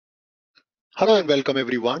Hello and welcome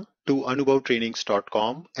everyone to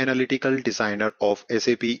AnubhavTrainings.com, Analytical Designer of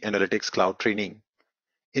SAP Analytics Cloud Training.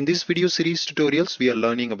 In this video series tutorials, we are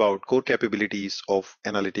learning about core capabilities of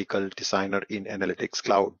Analytical Designer in Analytics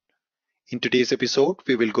Cloud. In today's episode,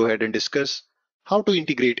 we will go ahead and discuss how to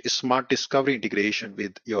integrate Smart Discovery integration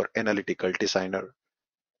with your Analytical Designer.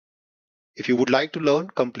 If you would like to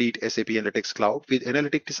learn complete SAP Analytics Cloud with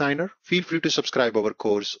Analytic Designer, feel free to subscribe our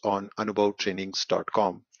course on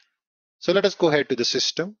AnubhavTrainings.com. So let us go ahead to the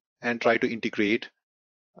system and try to integrate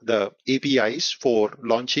the APIs for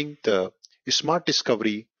launching the Smart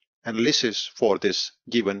Discovery analysis for this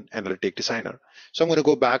given Analytic Designer. So I'm going to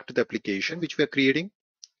go back to the application which we are creating.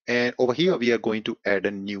 And over here, we are going to add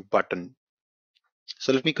a new button.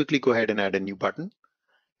 So let me quickly go ahead and add a new button.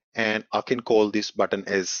 And I can call this button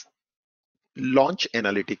as Launch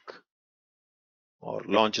Analytic or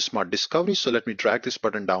Launch Smart Discovery. So let me drag this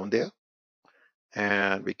button down there.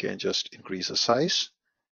 And we can just increase the size.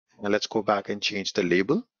 Now let's go back and change the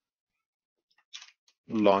label.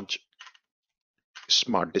 Launch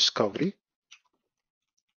Smart Discovery.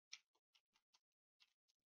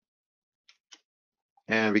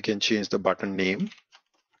 And we can change the button name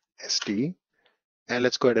ST. And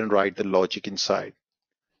let's go ahead and write the logic inside.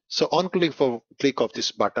 So on click of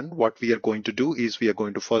this button, what we are going to do is we are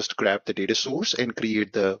going to first grab the data source and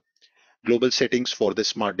create the global settings for the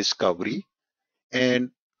Smart Discovery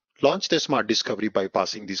and launch the Smart Discovery by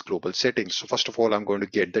passing these global settings. So first of all, I'm going to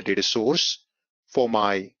get the data source for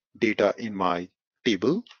my data in my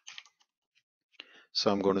table.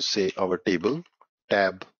 So I'm going to say our table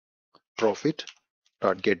tab profit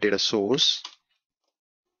dot get data source.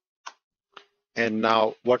 And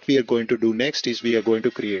now what we are going to do next is we are going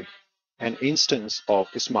to create an instance of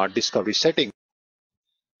Smart Discovery setting.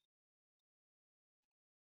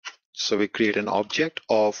 So we create an object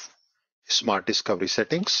of Smart Discovery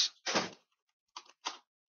settings.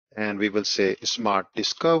 And we will say Smart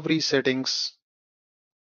Discovery settings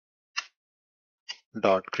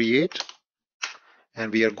dot create.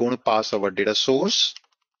 And we are going to pass our data source.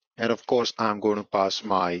 And of course, I'm going to pass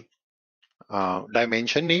my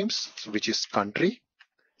dimension names, which is country.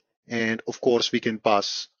 And of course, we can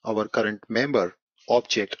pass our current member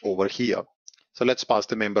object over here. So let's pass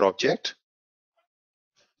the member object.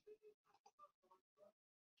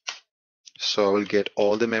 So I will get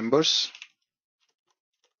all the members.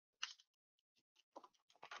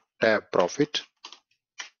 Tab profit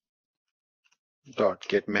dot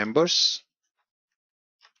get members.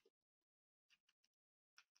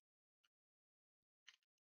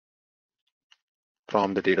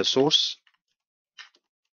 From the data source.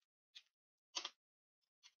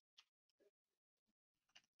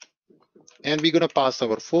 And we're going to pass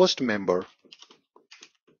our first member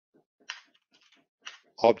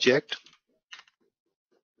object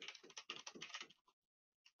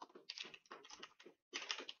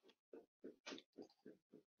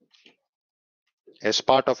as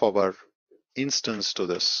part of our instance to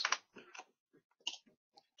this.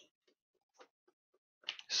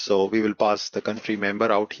 So we will pass the country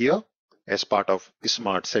member out here as part of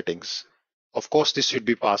Smart settings. Of course, this should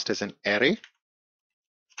be passed as an array.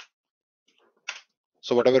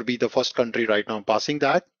 So whatever be the first country right now, I'm passing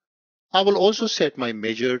that. I will also set my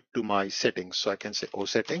measure to my settings. So I can say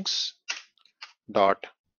settings dot,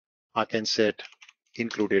 I can set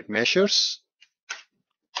included measures.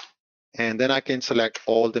 And then I can select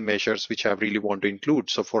all the measures which I really want to include.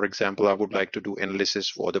 So for example, I would like to do analysis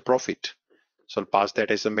for the profit. So I'll pass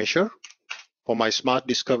that as a measure for my Smart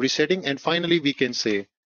Discovery setting. And finally, we can say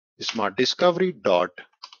Smart Discovery dot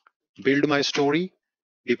build my story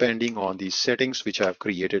depending on the settings which I've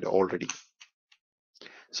created already.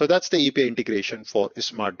 So that's the API integration for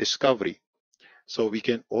Smart Discovery. So we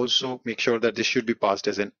can also make sure that this should be passed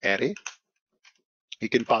as an array. You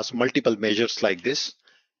can pass multiple measures like this.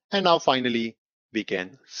 And now finally, we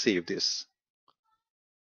can save this.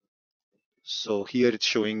 So here it's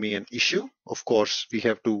showing me an issue. Of course, we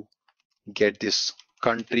have to get this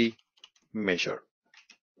country measure.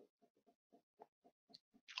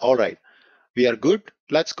 All right, we are good.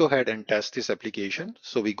 Let's go ahead and test this application.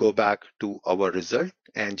 So we go back to our result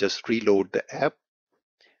and just reload the app.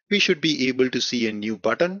 We should be able to see a new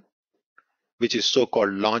button, which is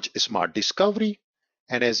so-called Launch Smart Discovery.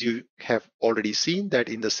 And as you have already seen that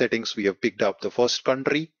in the settings, we have picked up the first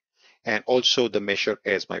country and also the measure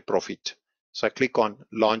as my profit. So I click on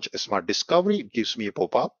Launch Smart Discovery, it gives me a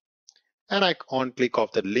pop-up. And I click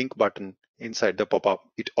of the link button inside the pop-up,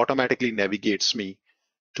 it automatically navigates me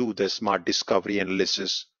to the Smart Discovery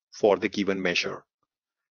analysis for the given measure.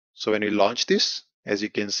 So when we launch this, as you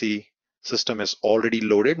can see, system has already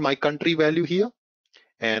loaded my country value here.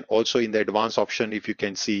 And also in the advanced option, if you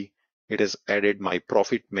can see, it has added my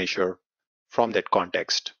profit measure from that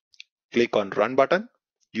context. Click on Run button.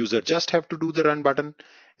 User just have to do the Run button,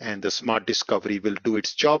 and the Smart Discovery will do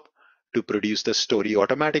its job to produce the story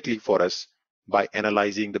automatically for us by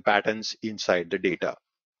analyzing the patterns inside the data.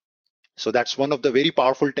 So that's one of the very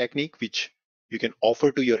powerful technique which you can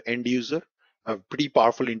offer to your end user, a pretty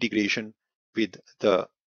powerful integration with the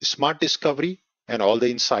Smart Discovery, and all the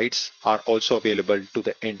insights are also available to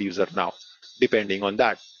the end user now, depending on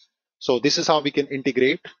that. So this is how we can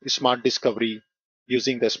integrate Smart Discovery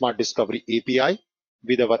using the Smart Discovery API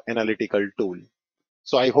with our analytical tool.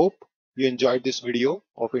 So I hope you enjoyed this video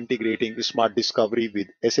of integrating Smart Discovery with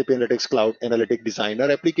SAP Analytics Cloud Analytic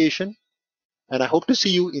Designer application. And I hope to see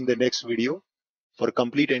you in the next video. For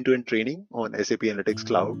complete end-to-end training on SAP Analytics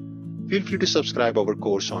Cloud, feel free to subscribe our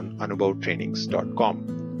course on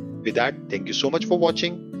unaboutrainings.com. With that, thank you so much for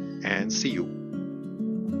watching and see you.